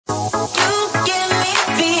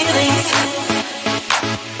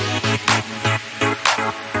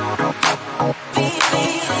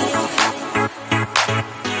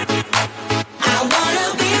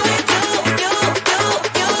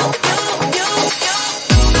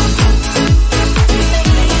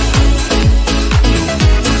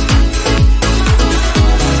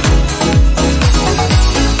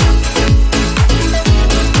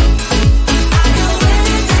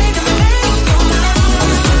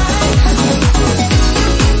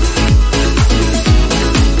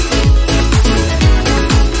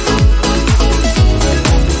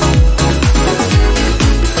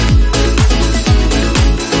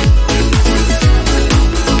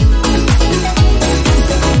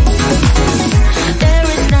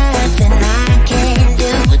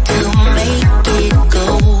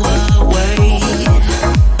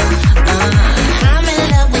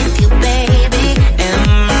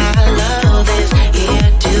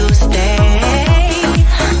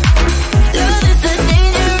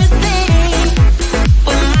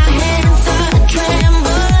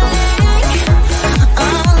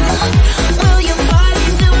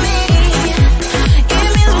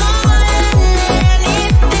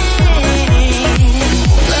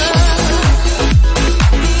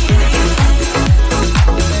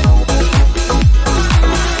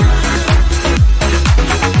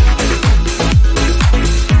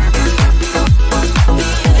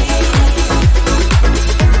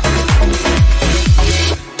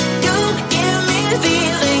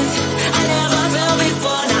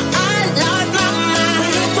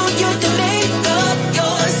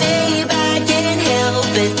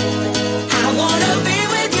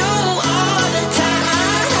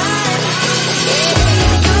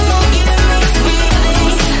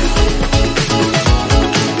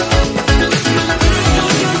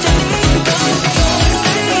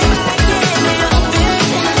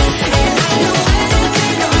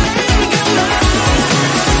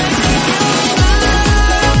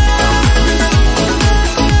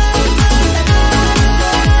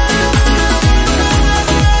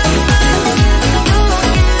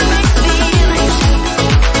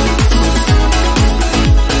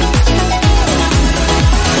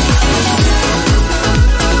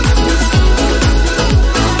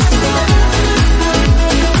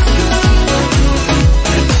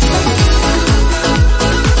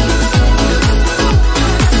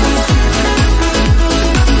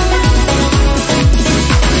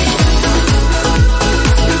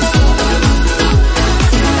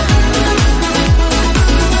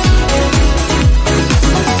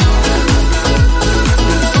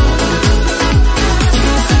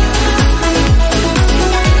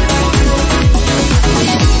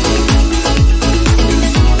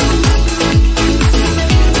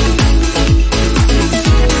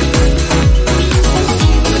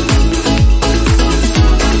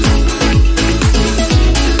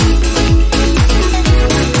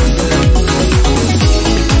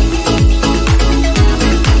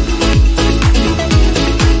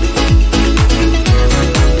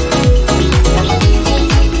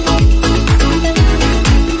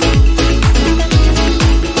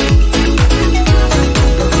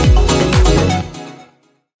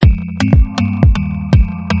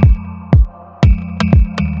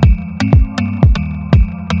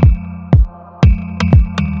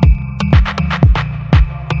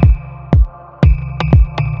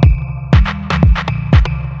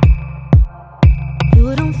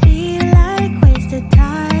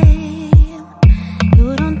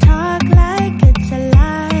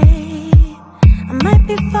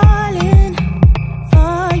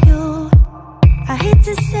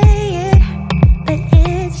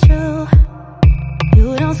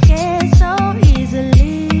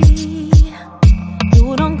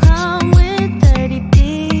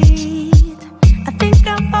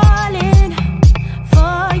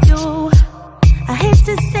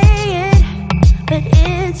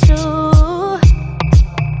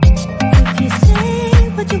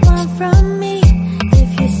from me, if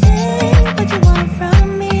you say what you want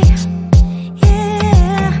from me,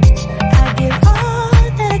 yeah, I give all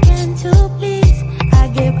that I can to please. I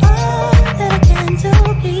give all that I can to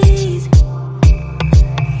please.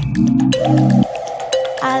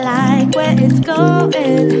 I like where it's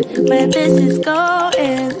going, where this is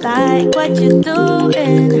going, like what you're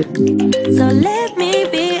doing. So let me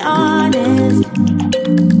be honest.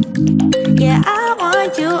 Yeah, I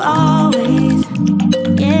want you always.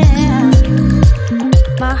 Yeah,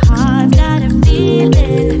 my heart's got a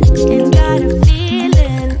feeling, it's got a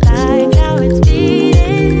feeling like how it's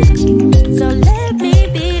beating. So let me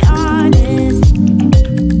be honest.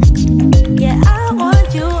 Yeah, I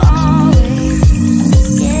want you always.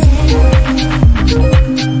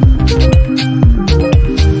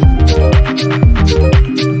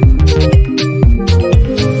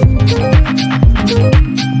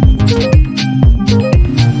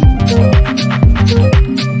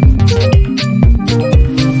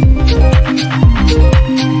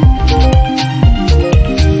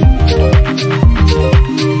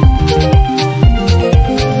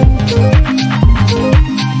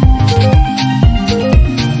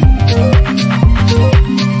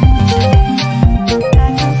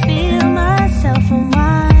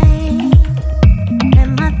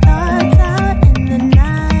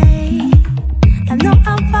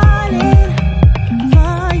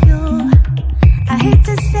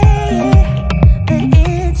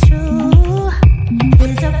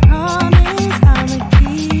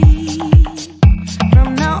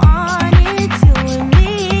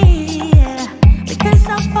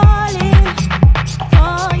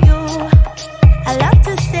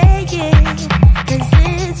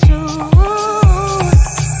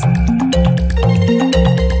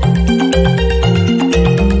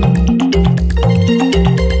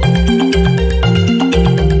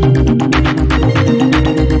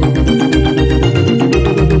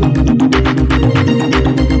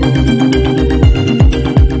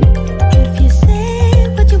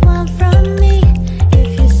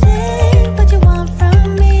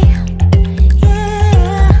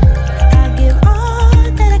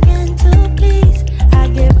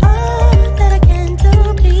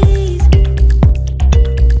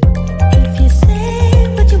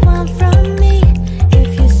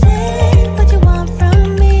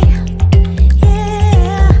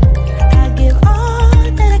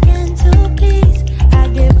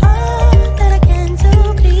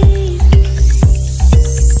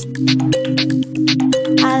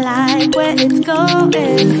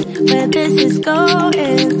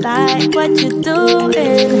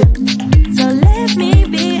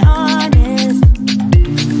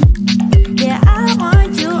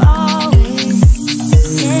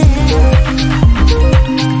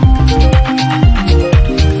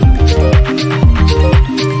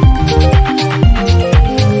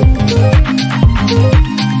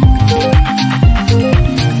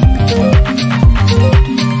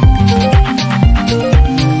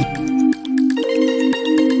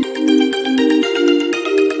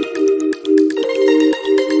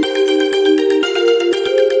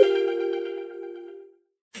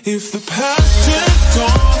 If the passion's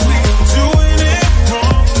gone, we're doing it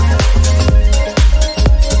wrong.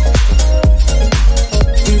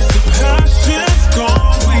 If the passion's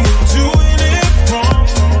gone, we're doing it wrong.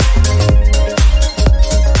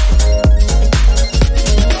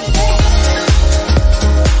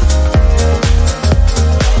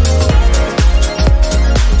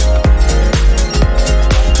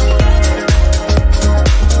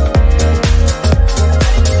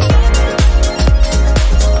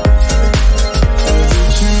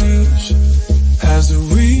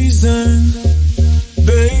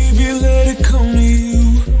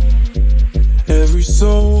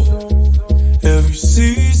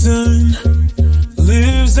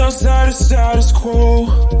 Status quo.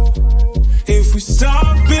 If we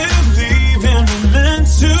stop believing we're meant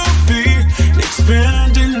to be,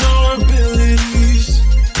 expanding our abilities.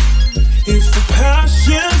 If the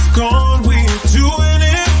passion's gone, we're doing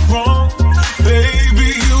it wrong. Baby,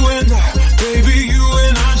 you and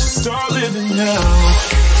I should start living now.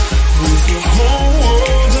 With the whole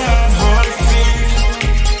world at our feet,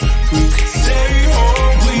 we could stay or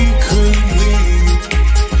we could leave.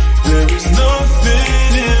 There is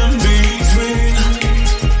nothing in between.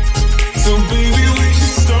 So baby, we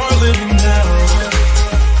should start living now.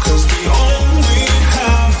 'Cause we only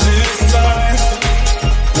have this life.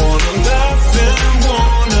 Wanna laugh and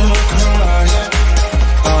wanna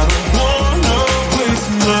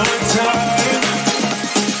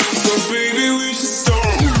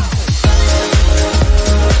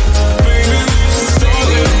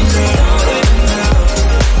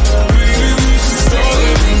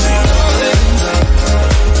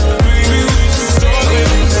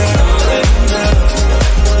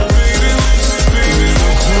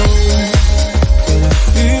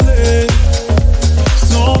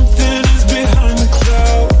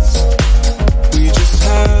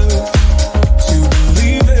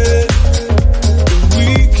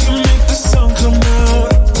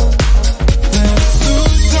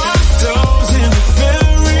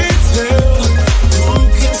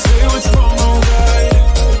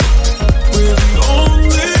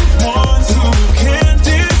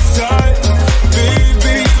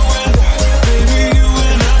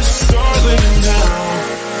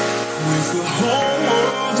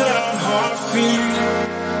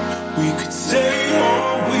We could stay or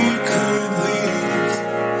we could leave.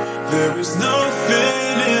 There is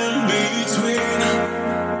nothing in between.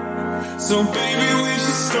 So baby, we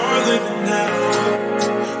should start living now,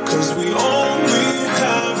 'cause we only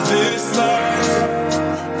have this life.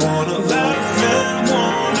 Wanna laugh and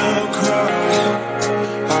wanna cry.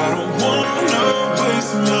 I don't wanna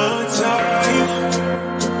waste my time.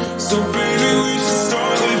 So baby, we should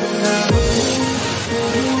start living now.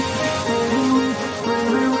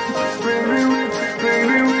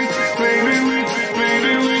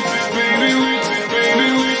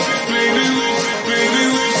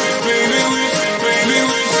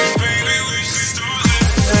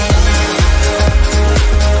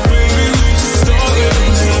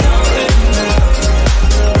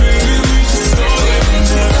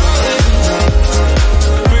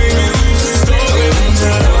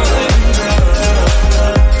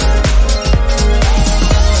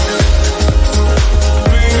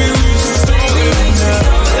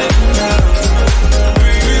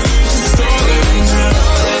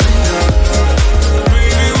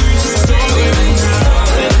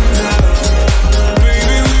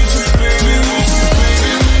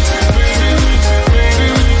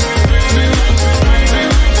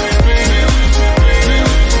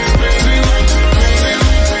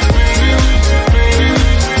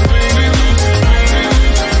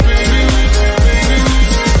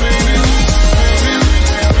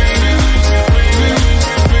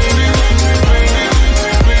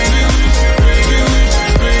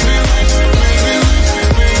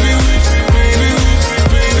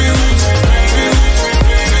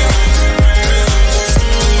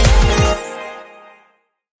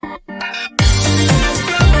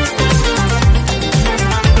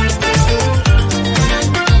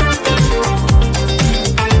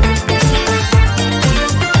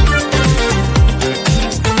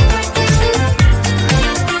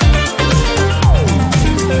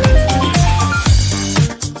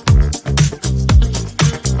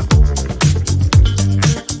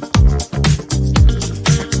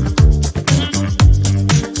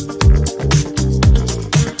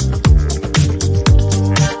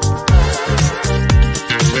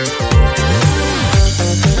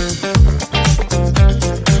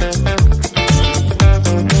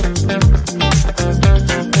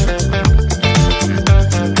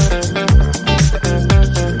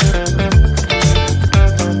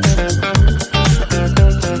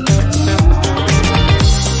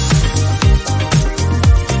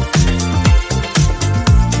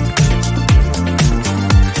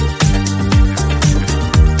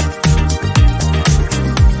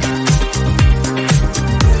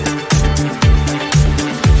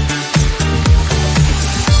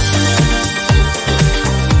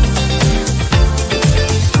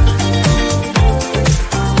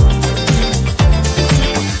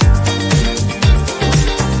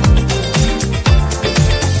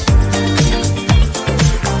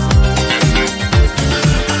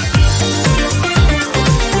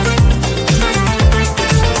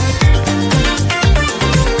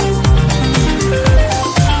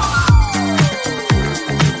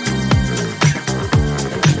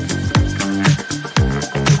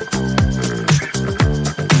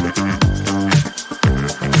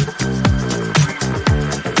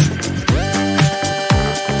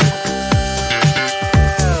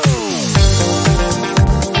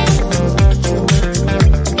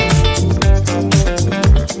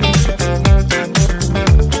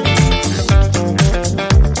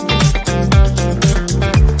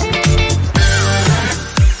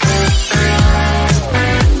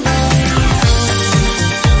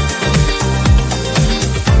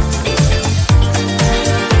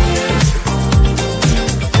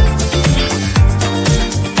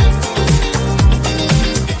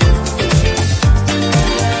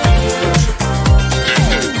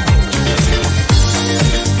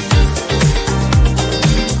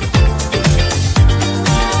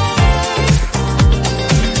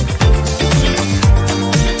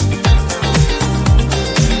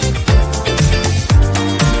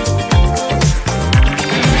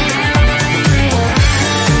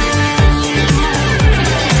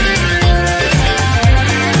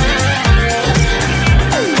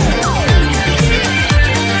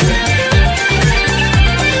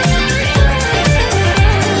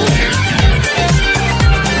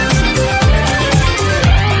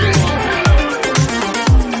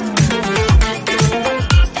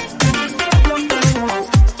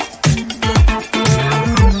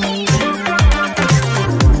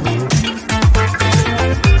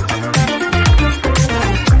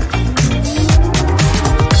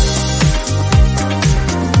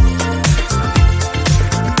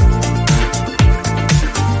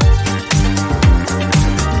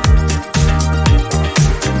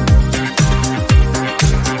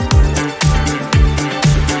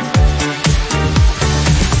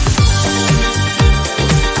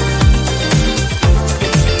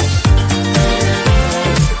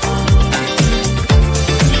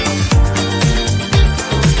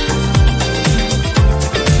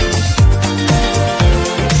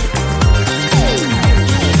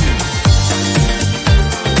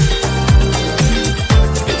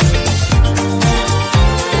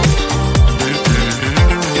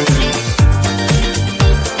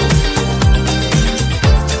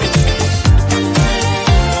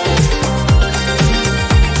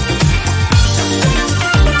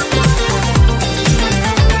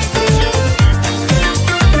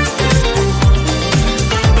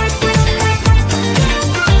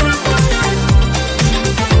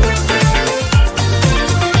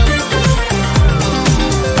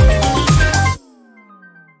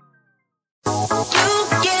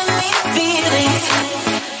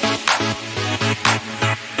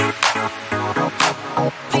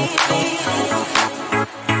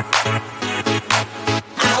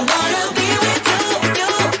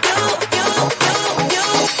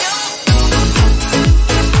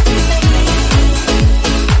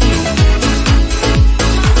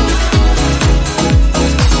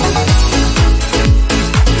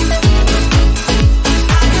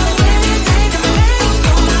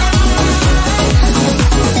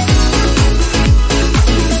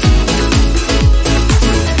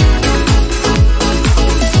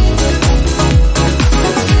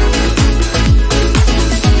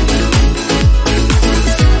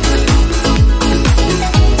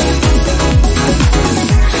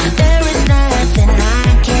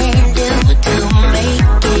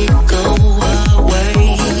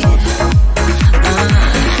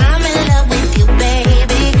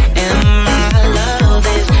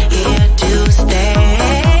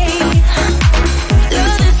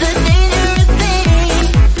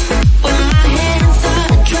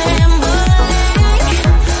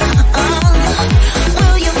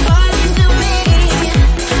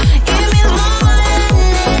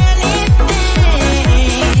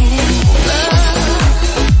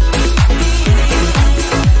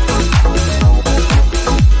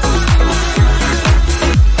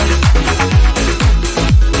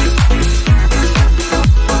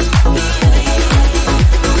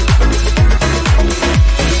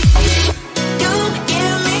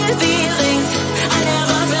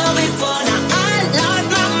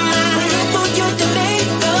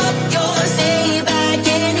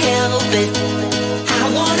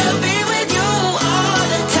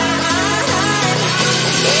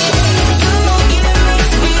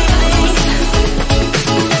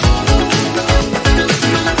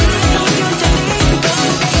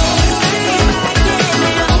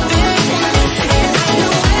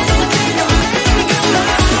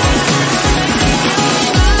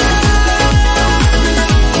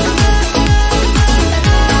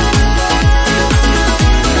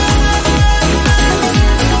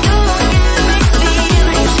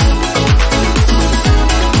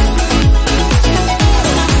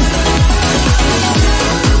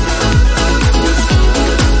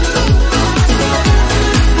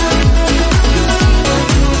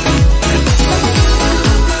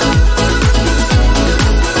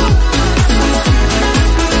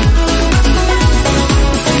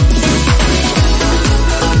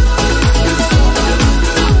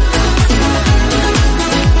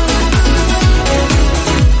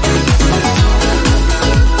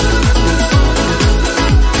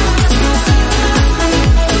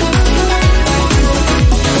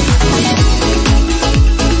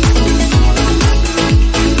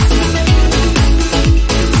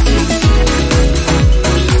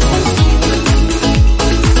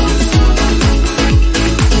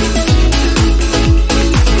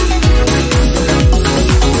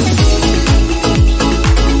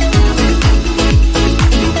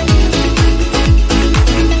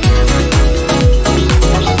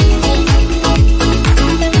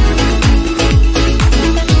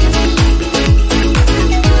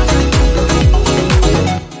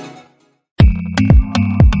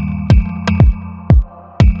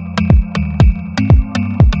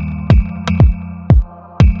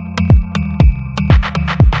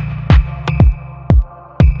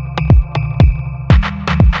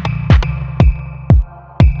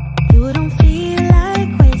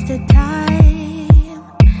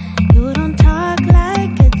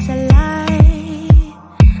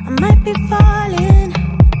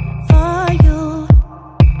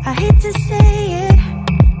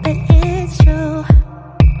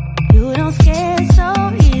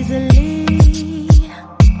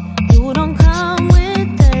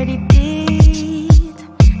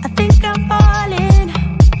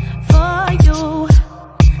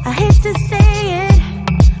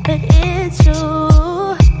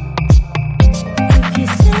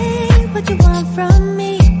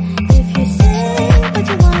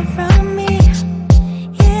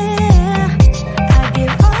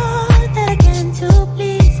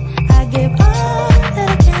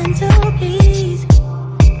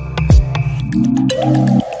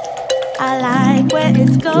 I like where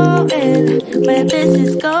it's going, where this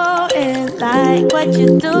is going, like what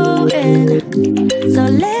you're doing. So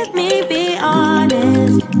let me be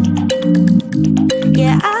honest.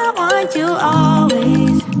 Yeah, I want you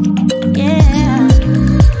always. Yeah,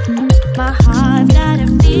 my heart's got a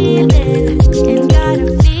feeling, it's got a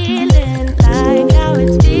feeling like how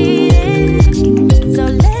it's beating. So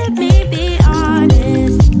let me be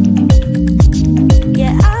honest.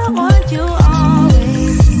 Yeah, I want you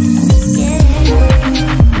always. Yeah.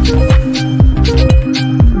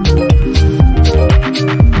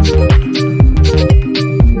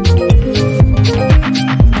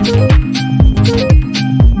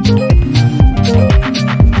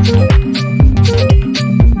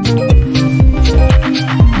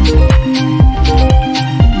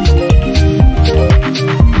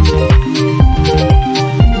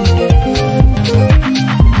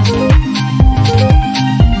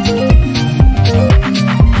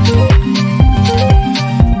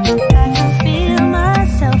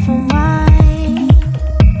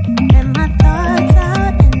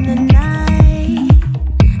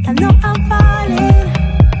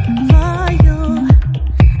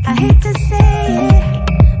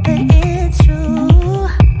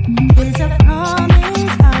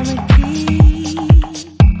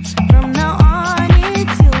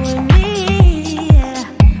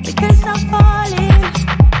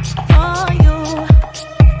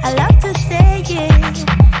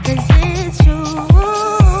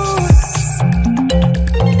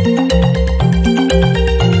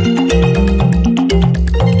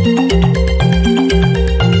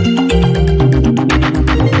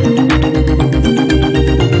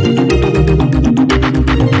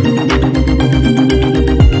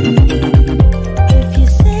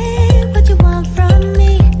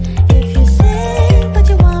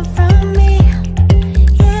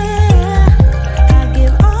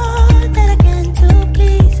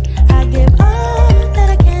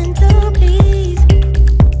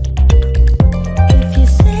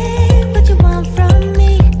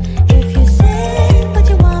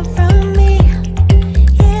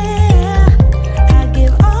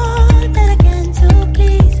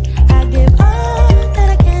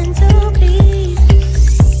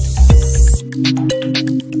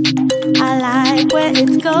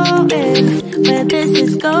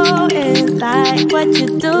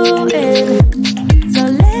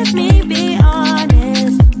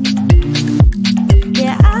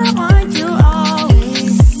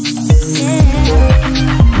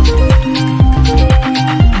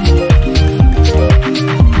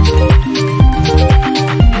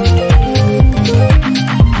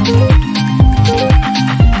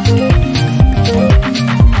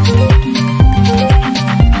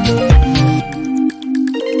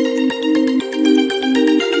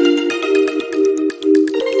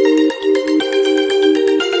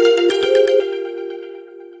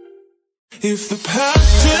 If the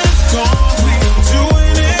passion's gone, we are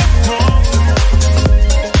doing it wrong.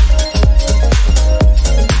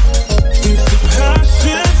 If the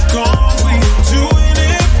passion's gone, we are doing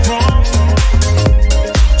it wrong.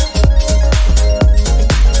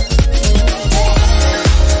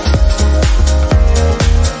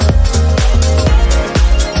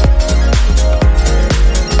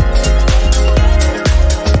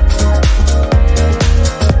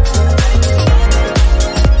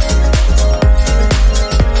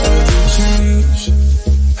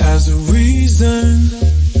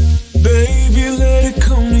 Baby, let it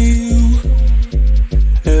come to you.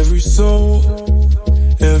 Every soul,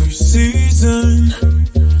 every season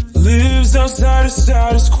lives outside of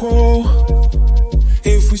status quo.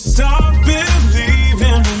 If we stop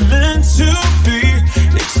believing we're meant to be,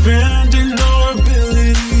 expanding our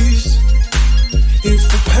abilities. If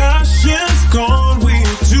the passion's gone, we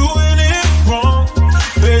are doing it wrong.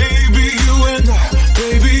 Baby, you and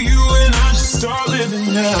I should start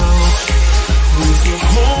living now. With the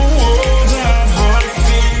whole world at our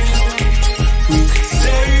feet, we could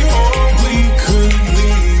stay or we could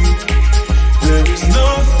leave. There is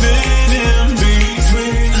nothing in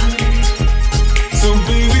between. So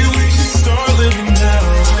baby, we should start living now.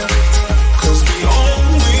 'Cause we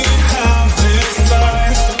only have this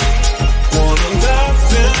life. Wanna laugh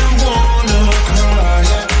and wanna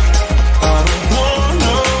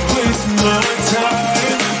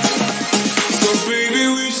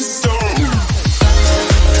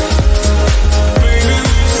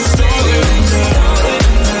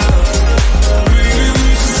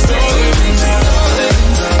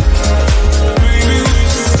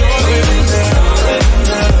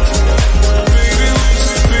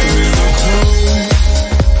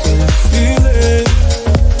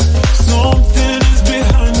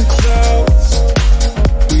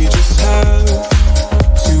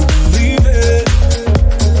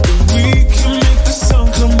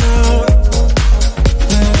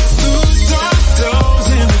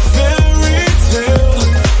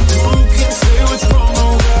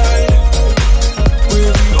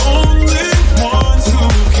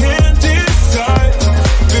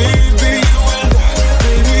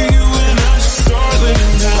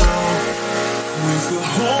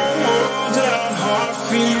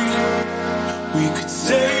We could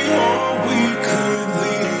stay or we could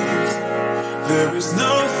leave. There is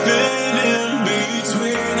nothing in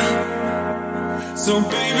between. So